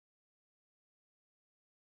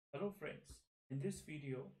Hello friends, in this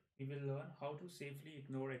video we will learn how to safely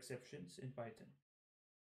ignore exceptions in Python.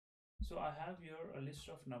 So I have here a list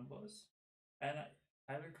of numbers and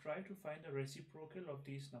I will try to find the reciprocal of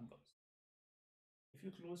these numbers. If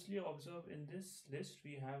you closely observe in this list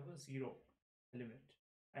we have a 0 element,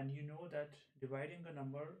 and you know that dividing a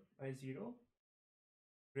number by 0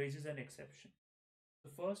 raises an exception.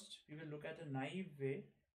 So first we will look at a naive way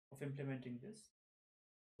of implementing this.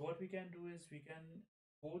 So what we can do is we can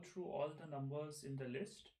go through all the numbers in the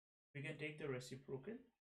list. We can take the reciprocal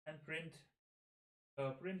and print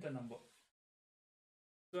the number.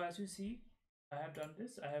 So as you see, I have done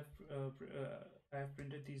this. I have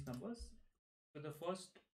printed these numbers. So the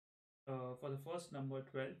first for the first number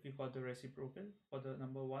 12 we got the reciprocal. For the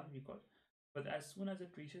number 1 we got, but as soon as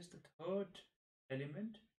it reaches the third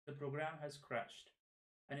element, the program has crashed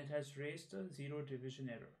and it has raised a zero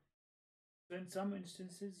division error. So in some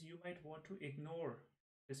instances, you might want to ignore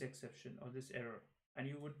this exception or this error, and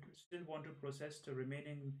you would still want to process the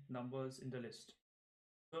remaining numbers in the list.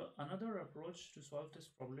 So another approach to solve this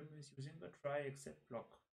problem is using a try except block.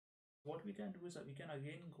 What we can do is that we can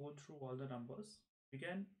again go through all the numbers. We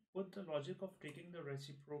can put the logic of taking the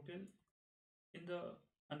reciprocal in the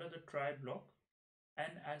under the try block,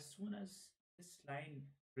 and as soon as this line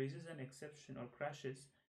raises an exception or crashes,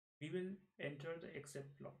 we will enter the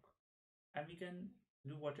except block, and we can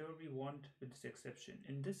do whatever we want with this exception.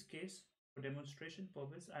 In this case, for demonstration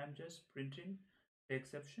purpose, I am just printing the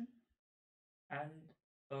exception and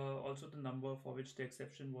also the number for which the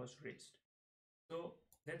exception was raised. So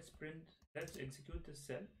let's execute this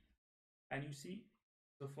cell, and you see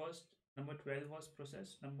the first number 12 was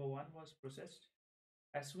processed, number 1 was processed.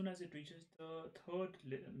 As soon as it reaches the third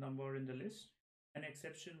number in the list, an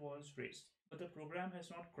exception was raised, but the program has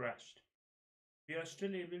not crashed. We are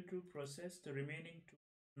still able to process the remaining two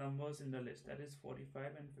numbers in the list, that is 45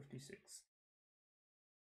 and 56.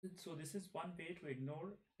 So this is one way to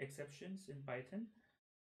ignore exceptions in Python,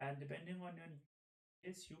 and depending on your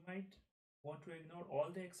case, you might want to ignore all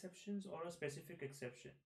the exceptions or a specific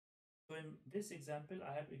exception. So in this example,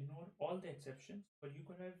 I have ignored all the exceptions, but you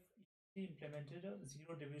could have implemented a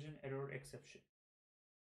zero division error exception.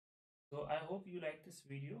 So I hope you like this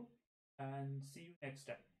video and see you next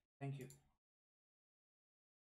time. Thank you.